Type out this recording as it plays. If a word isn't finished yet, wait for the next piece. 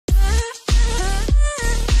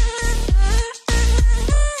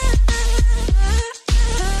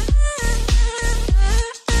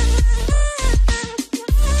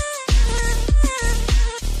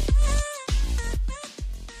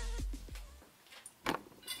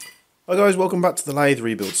Hi guys, welcome back to the Lathe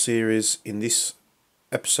rebuild series. In this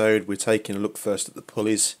episode we're taking a look first at the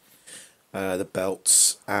pulleys, the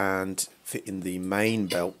belts, and fitting the main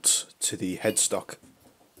belt to the headstock.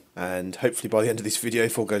 And hopefully by the end of this video,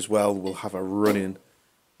 if all goes well, we'll have a running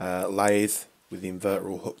lathe with the inverter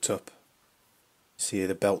all hooked up. See here,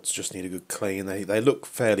 the belts just need a good clean. They look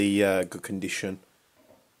fairly good condition.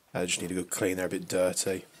 Just need a good clean, they're a bit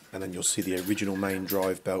dirty. And then you'll see the original main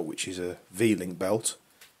drive belt, which is a V-link belt.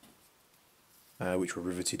 Which were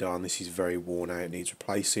riveted on. This is very worn out, needs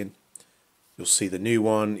replacing. You'll see the new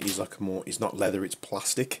one is like it's not leather, it's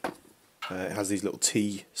plastic. It has these little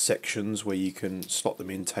T sections where you can slot them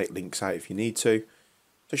in, take links out if you need to.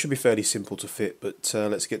 So it should be fairly simple to fit, but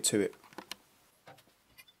let's get to it.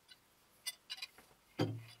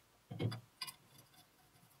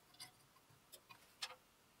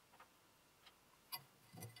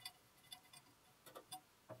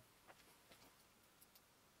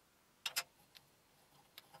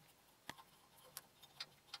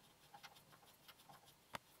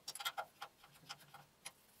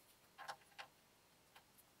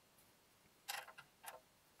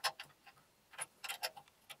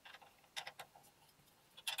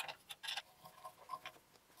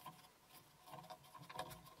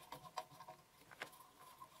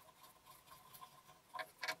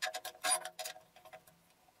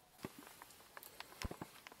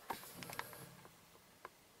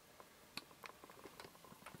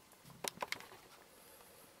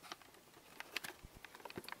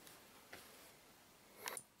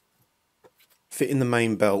 Fitting the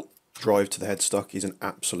main belt drive to the headstock is an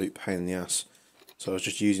absolute pain in the ass. So I was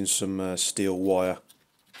just using some steel wire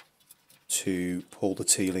to pull the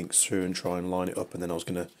T-links through and try and line it up, and then I was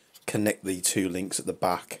going to connect the two links at the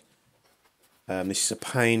back. This is a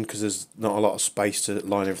pain because there's not a lot of space to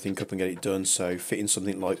line everything up and get it done, so fitting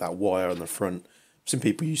something like that wire on the front, some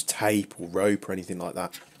people use tape or rope or anything like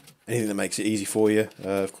that. Anything that makes it easy for you,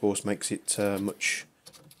 of course, makes it much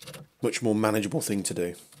more manageable thing to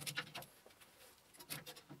do.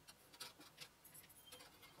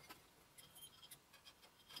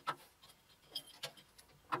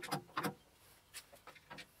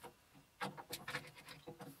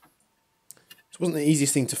 It wasn't the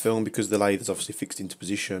easiest thing to film because the lathe is obviously fixed into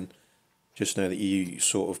position. Just know that you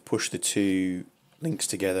sort of push the two links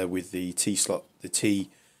together with the T-slot, the T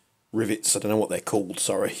rivets, I don't know what they're called,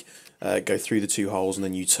 sorry, go through the two holes and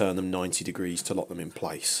then you turn them 90 degrees to lock them in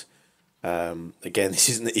place. Again, this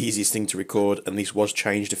isn't the easiest thing to record, and this was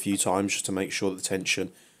changed a few times just to make sure that the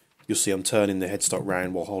tension, you'll see I'm turning the headstock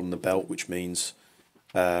round while holding the belt, which means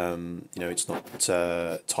it's not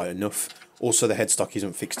tight enough. Also, the headstock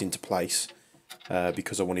isn't fixed into place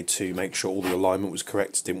because I wanted to make sure all the alignment was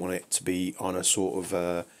correct. Didn't want it to be on a sort of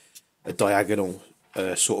a diagonal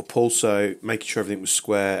sort of pull, so making sure everything was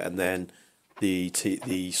square, and then the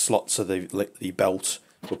slots of the belt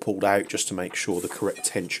were pulled out just to make sure the correct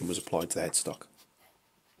tension was applied to the headstock.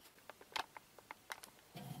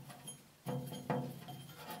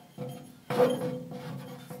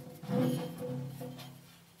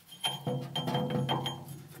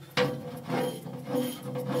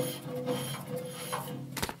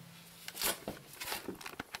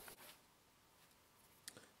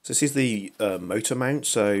 So this is the motor mount,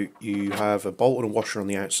 so you have a bolt and a washer on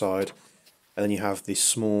the outside, and then you have this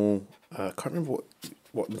small, I can't remember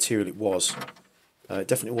what material it was, it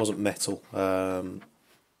definitely wasn't metal,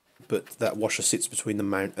 but that washer sits between the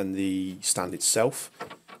mount and the stand itself.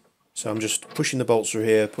 So I'm just pushing the bolts through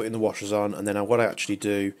here, putting the washers on, and then what I actually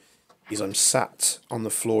do is I'm sat on the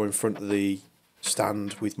floor in front of the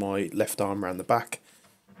stand with my left arm around the back,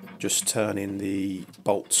 just turning the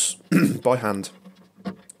bolts by hand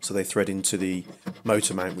so they thread into the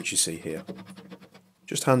motor mount, which you see here.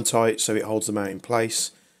 Just hand tight so it holds them out in place,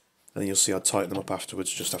 and then you'll see I tighten them up afterwards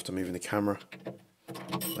just after moving the camera,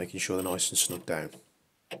 making sure they're nice and snug down.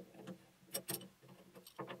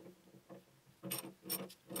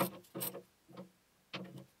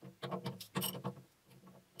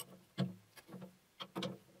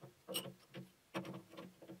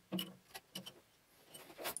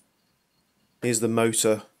 Here's the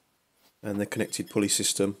motor and the connected pulley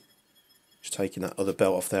system. Just taking that other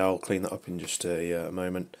belt off there, I'll clean that up in just a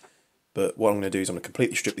moment. But what I'm going to do is I'm going to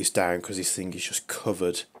completely strip this down because this thing is just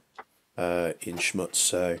covered in schmutz.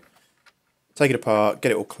 So take it apart,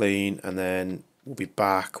 get it all clean, and then we'll be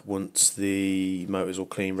back once the motor's all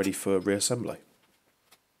clean, ready for reassembly.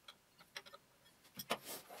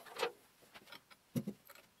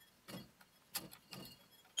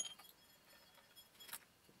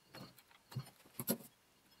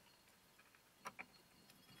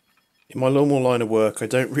 In my normal line of work, I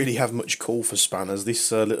don't really have much call for spanners.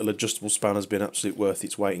 This little adjustable spanner's been absolutely worth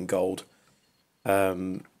its weight in gold.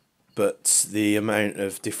 But the amount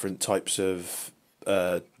of different types of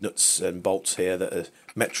nuts and bolts here that are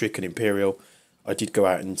metric and imperial, I did go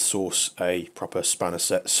out and source a proper spanner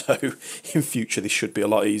set, so in future this should be a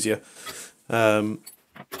lot easier.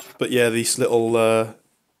 But yeah, this little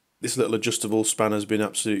adjustable spanner's been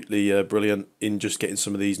absolutely brilliant in just getting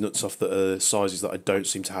some of these nuts off that are sizes that I don't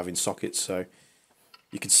seem to have in sockets. So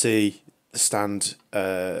you can see the stand,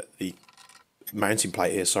 the mounting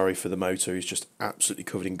plate here, sorry, for the motor is just absolutely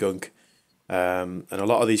covered in gunk. And a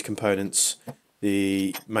lot of these components,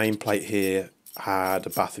 the main plate here had a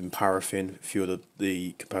bath in paraffin, a few of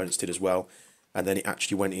the components did as well, and then it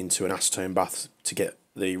actually went into an acetone bath to get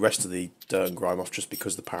the rest of the dirt and grime off, just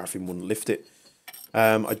because the paraffin wouldn't lift it.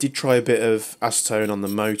 I did try a bit of acetone on the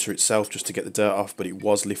motor itself just to get the dirt off, but it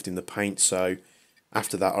was lifting the paint, so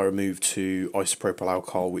after that I removed to isopropyl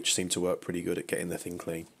alcohol, which seemed to work pretty good at getting the thing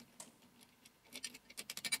clean.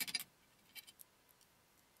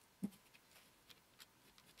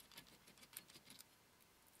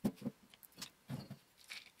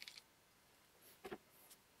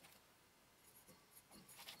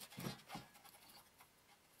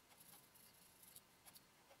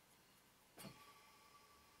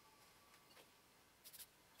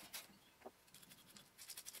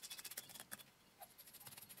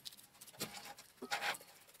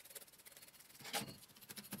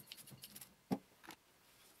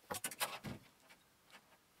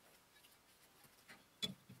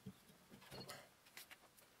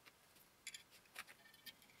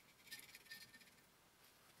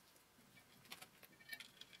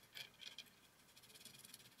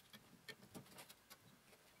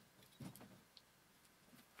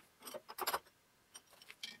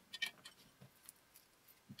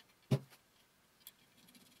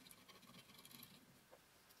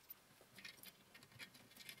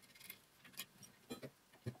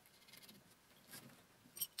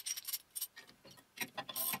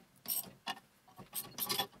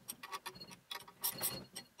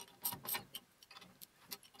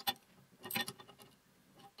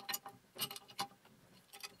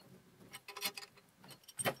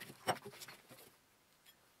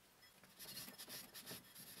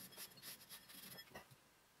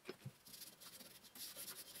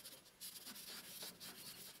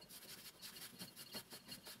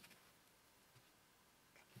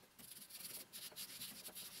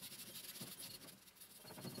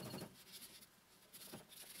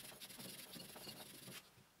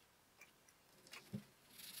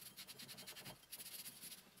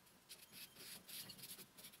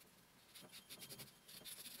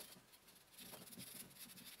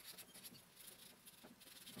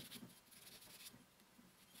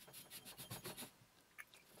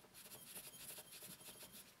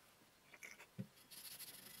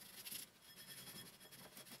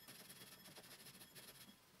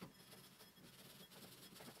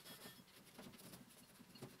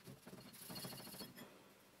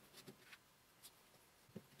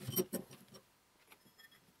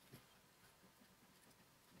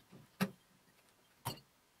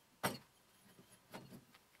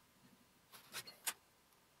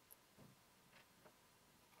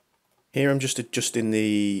 Here I'm just adjusting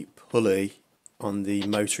the pulley on the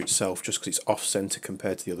motor itself, just because it's off centre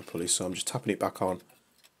compared to the other pulleys, so I'm just tapping it back on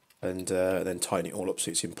and then tightening it all up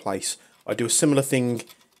so it's in place. I do a similar thing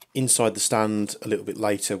inside the stand a little bit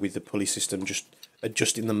later with the pulley system, just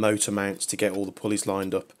adjusting the motor mounts to get all the pulleys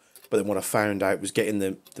lined up. But then what I found out was getting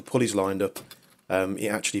the pulleys lined up, it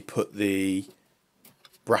actually put the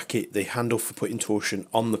bracket, the handle for putting torsion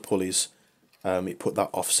on the pulleys, it put that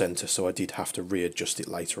off centre, so I did have to readjust it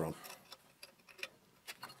later on.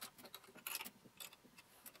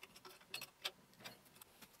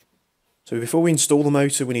 So before we install the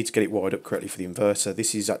motor, we need to get it wired up correctly for the inverter.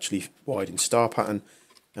 This is actually wired in star pattern,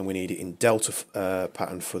 and we need it in delta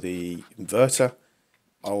pattern for the inverter.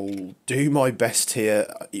 I'll do my best here.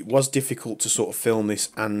 It was difficult to sort of film this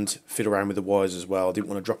and fiddle around with the wires as well. I didn't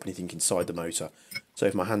want to drop anything inside the motor, so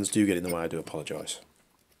if my hands do get in the way, I do apologise.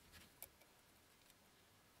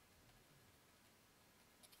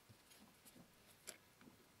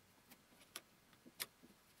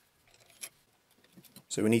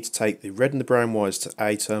 So we need to take the red and the brown wires to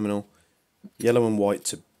A terminal, yellow and white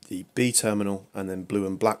to the B terminal, and then blue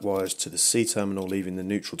and black wires to the C terminal, leaving the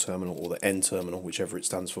neutral terminal or the N terminal, whichever it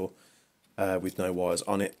stands for, with no wires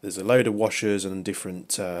on it. There's a load of washers and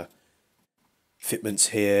different fitments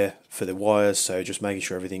here for the wires, so just making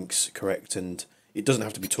sure everything's correct, and it doesn't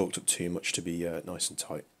have to be torqued up too much to be nice and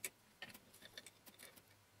tight.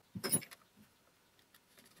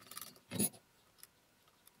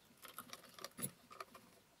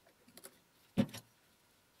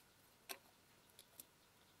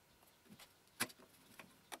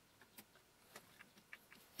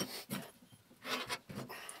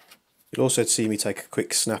 You'll also see me take a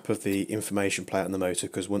quick snap of the information plate on the motor,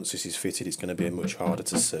 because once this is fitted it's going to be much harder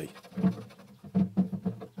to see.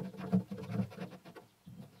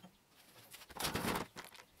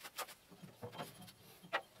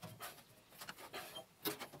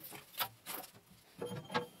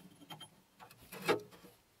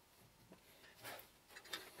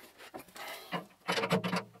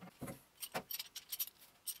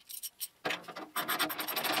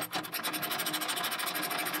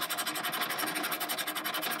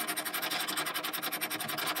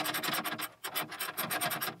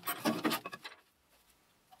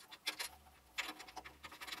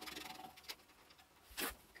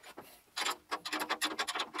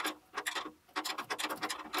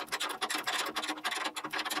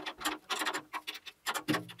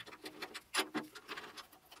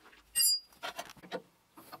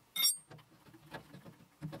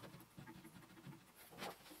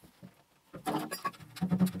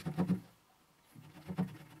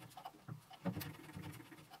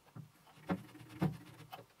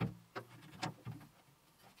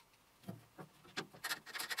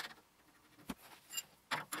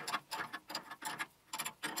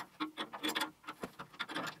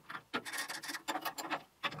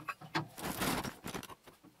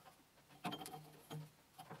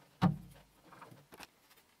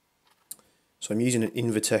 So I'm using an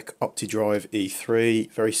Invertech OptiDrive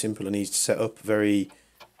E3, very simple and easy to set up, very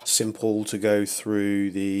simple to go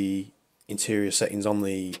through the interior settings on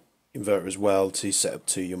the inverter as well to set up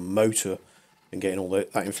to your motor and getting all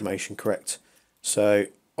that information correct. So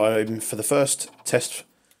for the first test,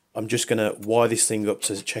 I'm just going to wire this thing up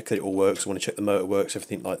to check that it all works. I want to check the motor works,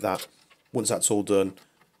 everything like that. Once that's all done,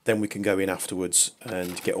 then we can go in afterwards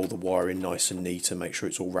and get all the wiring nice and neat and make sure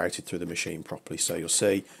it's all routed through the machine properly. So you'll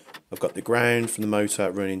see I've got the ground from the motor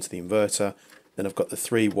running into the inverter, then I've got the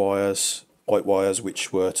 3 wires, white wires,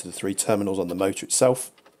 which were to the 3 terminals on the motor itself.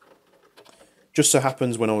 Just so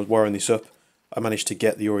happens when I was wiring this up, I managed to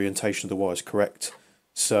get the orientation of the wires correct.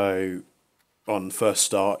 So on first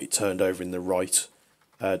start it turned over in the right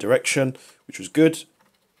direction, which was good.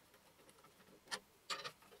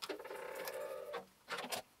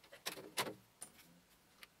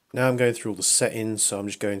 Now I'm going through all the settings, so I'm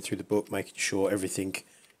just going through the book, making sure everything,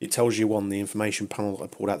 it tells you on the information panel that I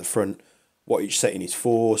pulled out the front what each setting is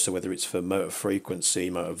for, so whether it's for motor frequency,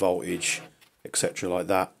 motor voltage, etc. like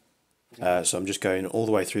that. So I'm just going all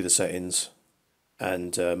the way through the settings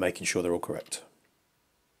and making sure they're all correct.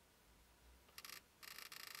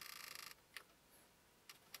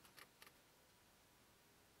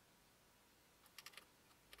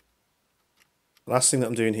 Last thing that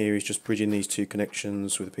I'm doing here is just bridging these 2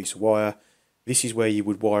 connections with a piece of wire. This is where you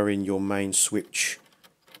would wire in your main switch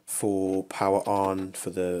for power on for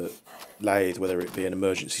the lathe, whether it be an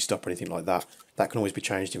emergency stop or anything like that. That can always be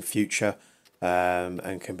changed in future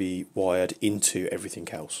and can be wired into everything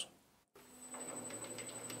else.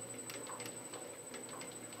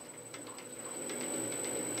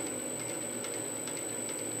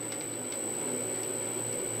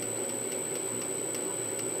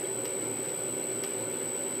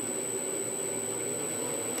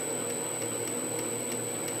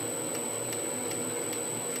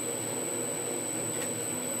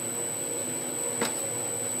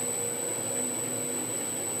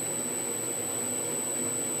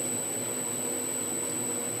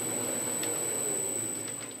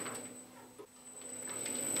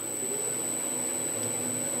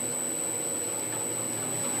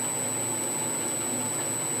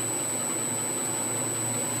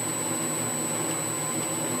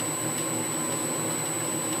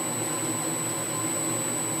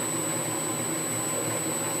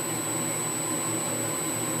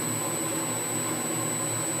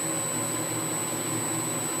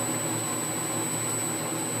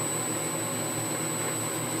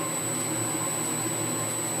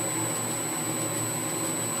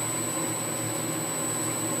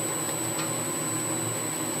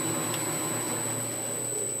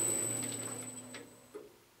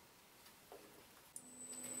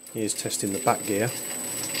 Here's testing the back gear.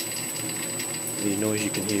 The noise you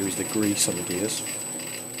can hear is the grease on the gears.